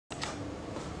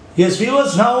Yes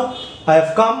viewers, now I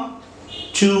have come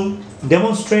to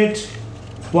demonstrate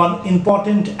one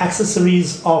important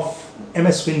accessories of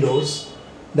MS Windows,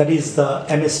 that is the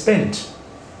MS Paint.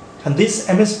 And this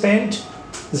MS Paint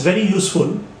is very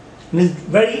useful and is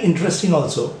very interesting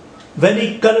also,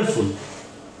 very colorful.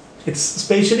 It's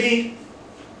especially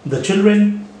the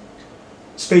children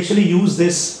especially use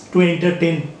this to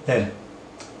entertain them.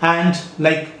 And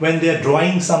like when they are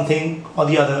drawing something or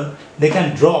the other, they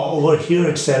can draw over here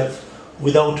itself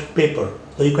without paper.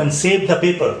 So you can save the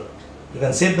paper. You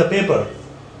can save the paper.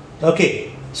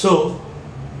 Okay, so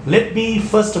let me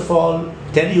first of all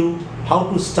tell you how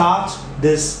to start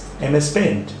this MS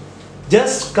Paint.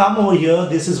 Just come over here.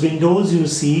 This is Windows, you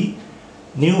see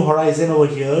New Horizon over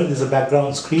here. This is a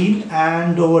background screen,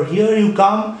 and over here you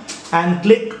come and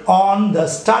click on the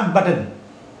Start button.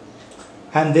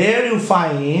 And there you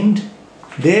find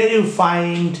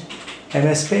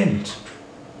MS Paint.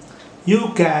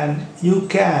 You can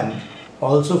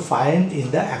also find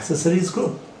in the accessories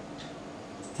group.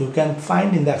 You can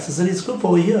find in the accessories group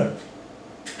over here.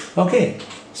 Okay,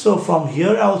 so from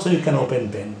here also you can open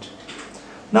Paint.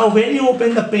 Now when you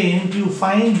open the Paint, you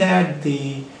find that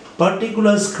the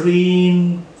particular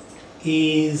screen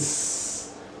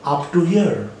is up to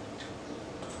here.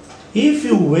 If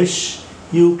you wish,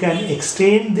 you can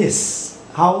extend this.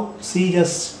 How? See,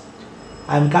 just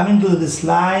I'm coming to this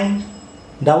line,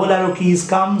 double arrow keys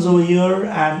comes over here,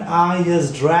 and I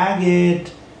just drag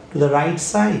it to the right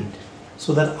side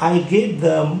so that I get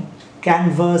the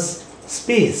canvas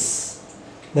space.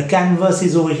 The canvas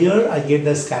is over here, I get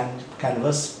this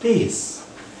canvas space.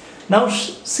 Now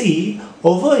see,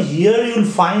 over here you will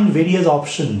find various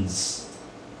options,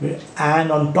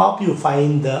 and on top you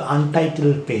find the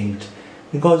Untitled Paint,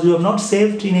 because you have not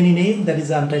saved in any name, that is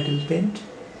the Untitled Paint.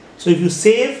 So if you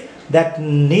save, that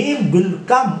name will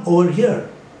come over here.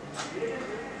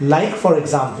 Like for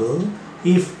example,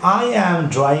 if I am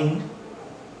drawing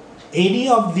any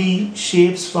of the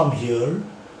shapes from here,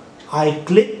 I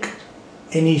click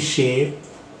any shape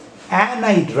and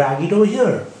I drag it over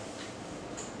here.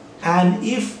 And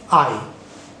if I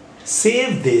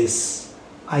save this,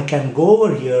 I can go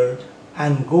over here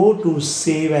and go to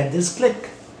save and just click.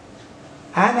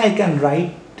 And I can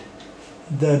write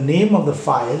the name of the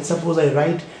file. Suppose I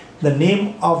write the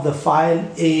name of the file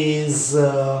is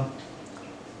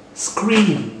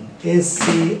screen,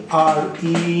 S-C-R-E-E-N.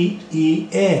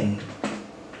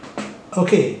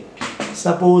 Okay,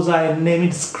 suppose I name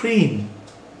it screen.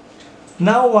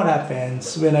 Now what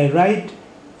happens when I write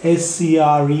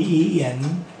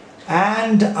S-C-R-E-E-N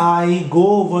and I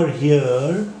go over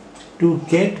here to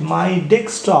get my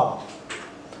desktop?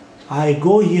 I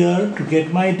go here to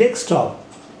get my desktop.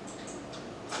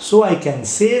 So I can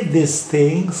save this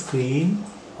thing, screen,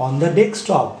 on the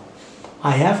desktop.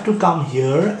 I have to come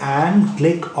here and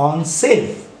click on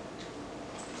save.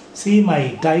 See,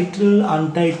 my title,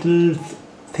 untitled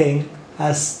thing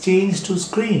has changed to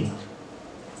screen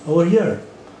over here.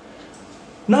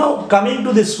 Now coming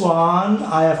to this one,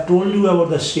 I have told you about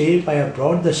the shape, I have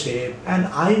brought the shape, and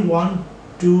I want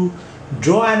to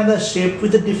draw another shape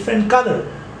with a different color.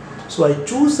 So I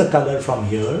choose the color from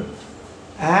here,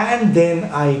 and then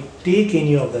I take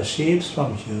any of the shapes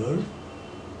from here,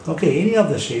 okay, any of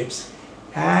the shapes,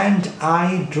 and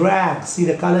I drag. See,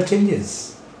 the color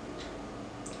changes.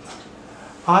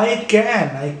 I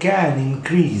can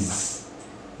increase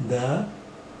the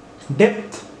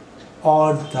depth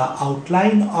or the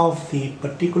outline of the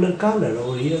particular color.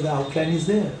 Over here the outline is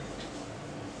there.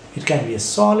 It can be a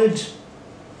solid.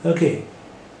 Okay,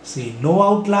 see, no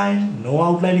outline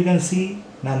you can see.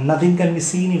 Nothing can be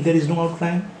seen if there is no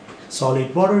outline.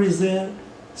 Solid border is there.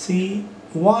 See,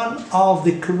 one of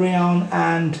the crayon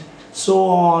and so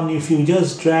on. If you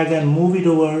just drag and move it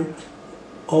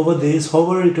over this,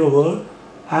 hover it over,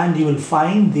 and you will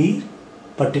find the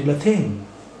particular thing.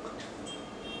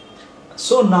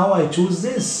 So now I choose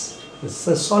this. It's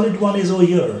a solid one is over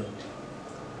here.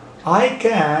 I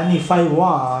can, if I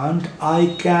want,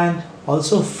 I can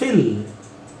also fill.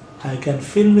 I can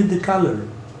fill with the color.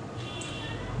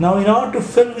 Now in order to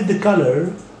fill with the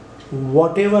color,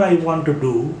 whatever I want to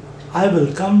do, I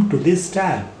will come to this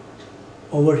tab.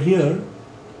 Over here,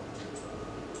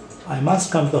 I must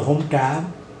come to the home tab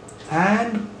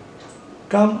and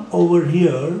come over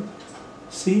here.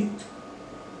 See,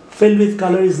 fill with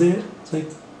color is there. So I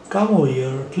come over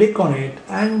here, click on it,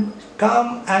 and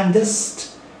come and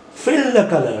just fill the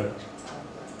color.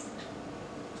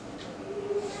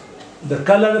 The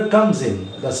color comes in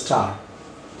the start.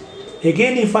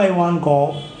 Again, if I want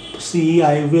to see,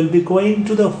 I will be going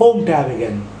to the home tab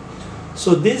again.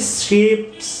 So this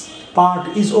shapes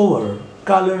part is over.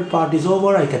 color part is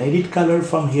over. I can edit color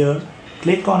from here,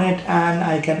 click on it, and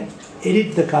I can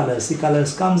edit the colors. See,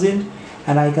 colors comes in,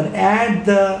 and I can add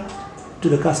to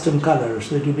the custom color,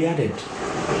 so it will be added.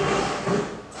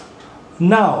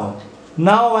 Now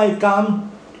I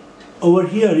come over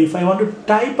here. If I want to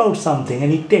type out something,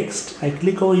 any text, I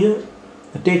click over here,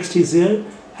 the text is here,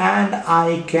 and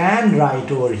I can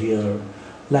write over here.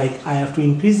 Like I have to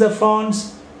increase the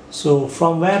fonts, so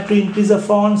from where to increase the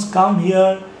fonts, come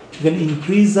here, you can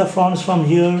increase the fonts from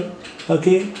here.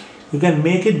 Okay, you can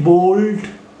make it bold,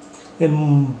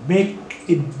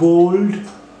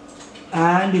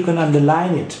 and you can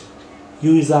underline it.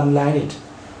 Use underline it.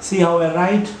 See how I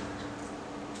write?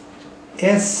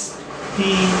 S-T-A-R,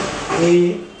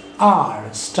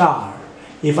 star.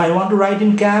 If I want to write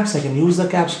in caps, I can use the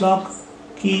caps lock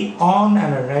key on,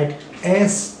 and I write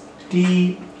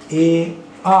S-T-A-R.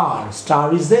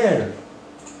 Star is there.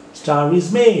 Star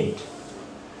is made.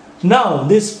 Now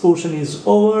this portion is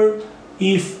over.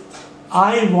 If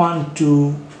I want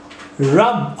to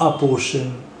rub a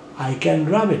portion, I can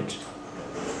rub it.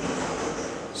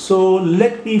 So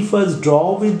let me first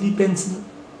draw with the pencil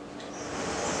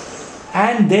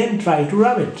and then try to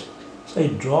rub it. So I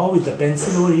draw with the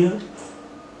pencil over here,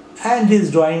 and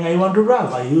this drawing I want to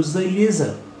rub. I use the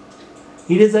eraser.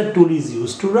 Eraser tool is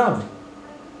used to rub.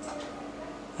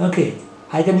 Okay,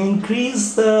 I can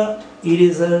increase the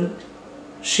eraser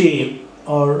shape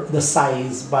or the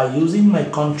size by using my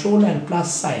control and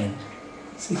plus sign.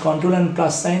 See, control and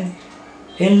plus sign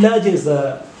enlarges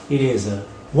the eraser.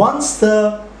 Once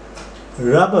the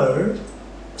rubber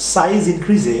size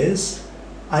increases,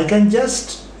 I can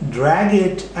just drag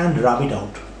it and rub it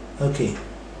out. Okay,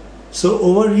 so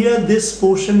over here this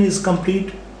portion is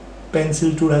complete.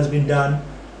 Pencil tool has been done,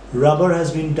 rubber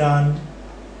has been done,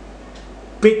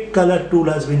 pick color tool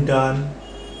has been done,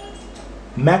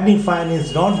 magnifying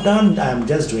is not done, I am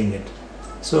just doing it.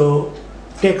 So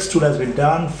text tool has been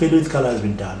done, fill with color has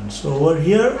been done. So over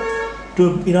here,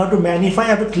 in order to magnify, I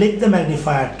have to click the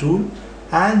magnifier tool,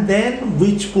 and then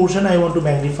which portion I want to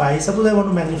magnify. Suppose I want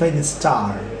to magnify this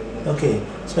star. Okay,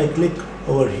 so I click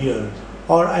over here,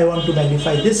 or I want to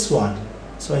magnify this one,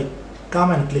 so I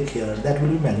come and click here. That will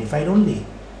be magnified only.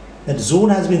 That zone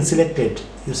has been selected.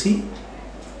 You see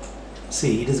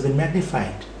it has been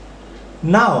magnified.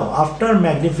 Now after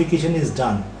magnification is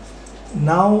done,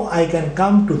 now I can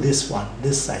come to this one,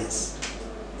 this size.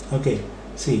 Okay,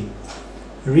 see,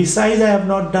 resize I have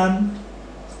not done,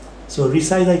 so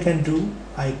resize I can do.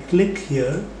 I click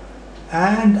here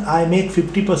and I make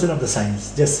 50% of the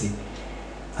size. Just see,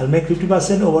 I'll make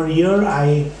 50%. Over here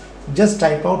I just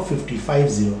type out 50.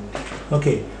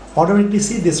 Okay, automatically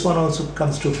see this one also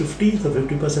comes to 50, so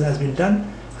 50% has been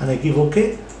done, and I give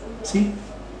OK. See,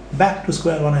 back to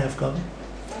square one I have come.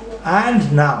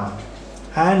 And now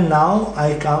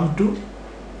I come to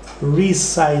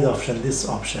resize option, this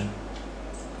option.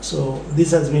 So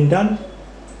this has been done.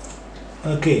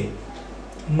 Okay,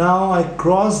 now I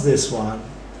cross this one.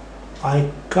 I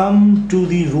come to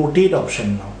the rotate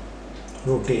option now.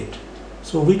 Rotate.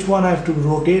 So which one I have to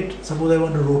rotate? Suppose I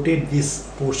want to rotate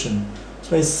this portion.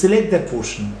 So I select that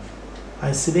portion.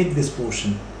 I select this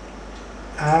portion,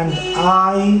 and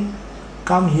I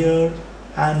come here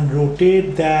and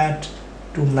rotate that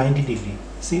to 90 degree.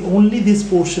 See, only this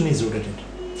portion is rotated,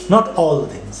 not all the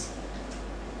things.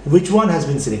 Which one has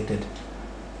been selected?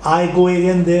 I go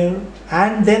again there,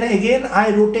 and then again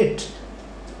I rotate.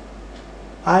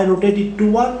 I rotate it to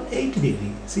 180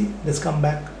 degree. See, let's come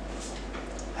back.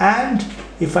 And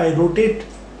if I rotate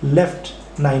left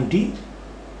 90,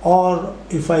 or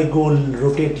if I go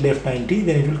rotate left 90,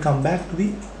 then it will come back to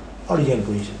the original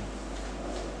position.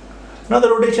 Now the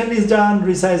rotation is done,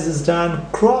 resize is done.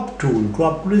 Crop tool.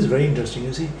 Crop tool is very interesting.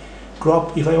 You see,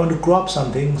 crop, if I want to crop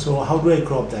something, so how do I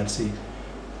crop that? See,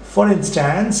 for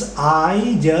instance,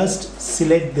 I just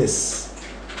select this.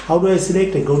 How do I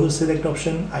select? I go to select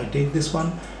option, I take this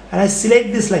one, and I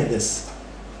select this like this.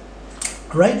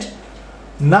 Right?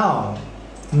 Now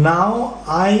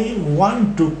I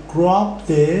want to crop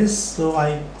this, so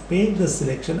I make the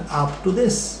selection up to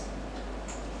this.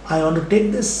 I want to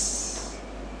take this.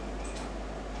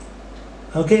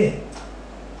 Okay,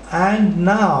 and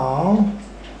now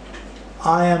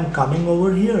I am coming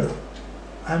over here.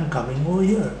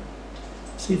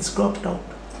 See, it's cropped out.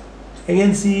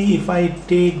 Again, see, if I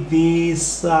take this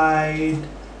side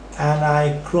and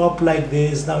I crop like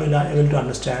this, now you're able to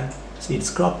understand. See, it's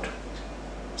cropped.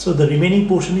 So the remaining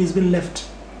portion is been left,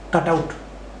 cut out.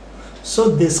 So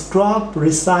this crop,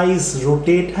 resize,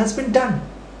 rotate has been done,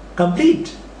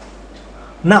 complete.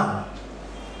 Now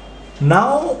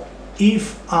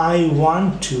if I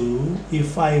want to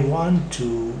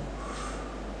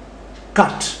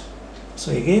cut.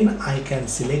 So again I can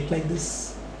select like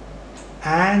this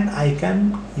and I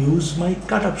can use my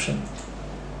cut option.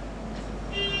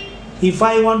 If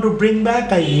I want to bring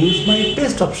back, I use my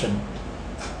paste option,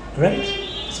 right?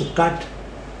 So cut,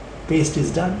 paste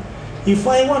is done. If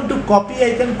I want to copy,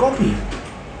 I can copy,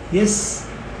 yes,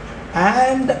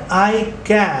 and I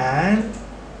can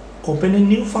open a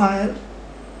new file.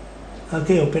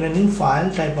 Okay, open a new file,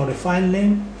 type out a file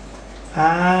name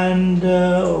and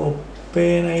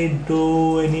open, I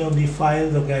do any of the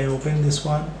files. Okay, I open this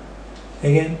one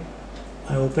again,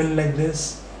 I open like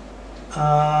this.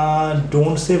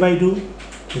 Don't save, I do,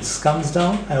 it comes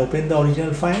down, I open the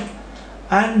original file,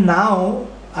 and now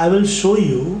I will show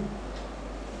you.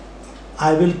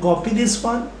 I will copy this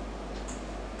one,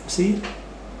 see,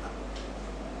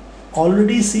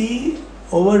 already see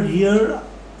over here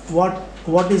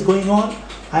what is going on.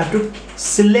 I have to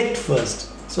select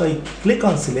first, so I click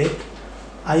on select,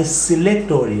 I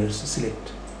select over here, so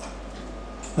select.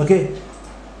 Okay,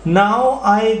 now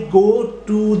I go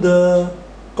to the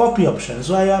copy option,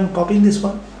 so I am copying this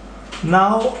one.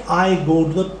 Now I go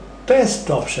to the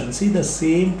paste option, see the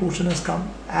same portion has come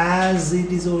as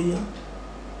it is over here.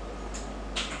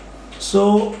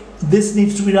 So this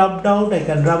needs to be rubbed out, I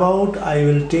can rub out. I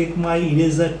will take my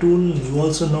eraser tool, you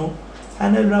also know,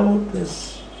 and I'll rub out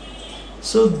this.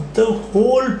 So the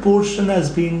whole portion has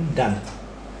been done.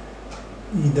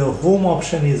 The home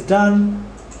option is done,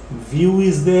 view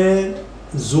is there,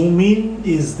 zoom in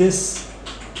is this,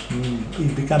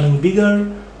 is becoming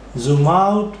bigger, zoom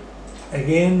out,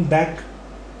 again back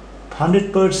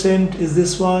 100% is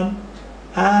this one,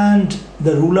 and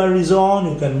the ruler is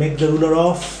on. You can make the ruler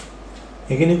off.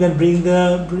 Again you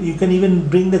can even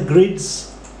bring the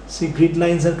grids. See, grid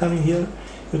lines are coming here.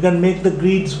 You can make the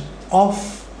grids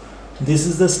off. This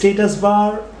is the status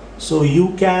bar, so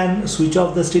you can switch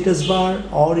off the status bar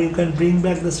or you can bring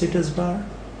back the status bar.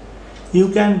 You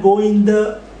can go in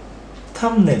the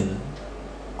thumbnail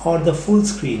or the full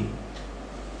screen.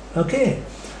 Okay,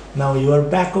 now you are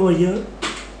back over here.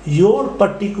 Your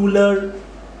particular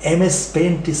MS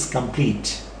Paint is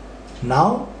complete.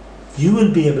 Now you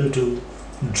will be able to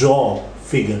draw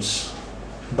figures.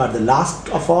 But the last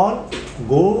of all,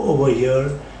 go over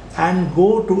here and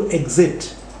go to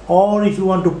exit, or if you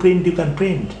want to print, you can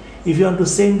print. If you want to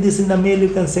send this in the mail, you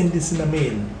can send this in the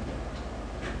mail.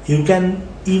 You can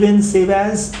even save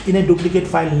as in a duplicate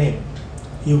file name.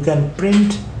 You can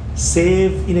print,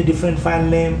 save in a different file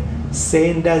name,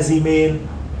 send as email,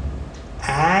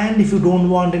 and if you don't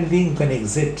want anything, you can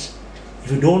exit.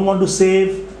 If you don't want to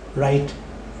save, write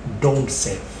don't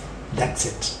save. That's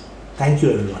it. Thank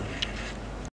you everyone.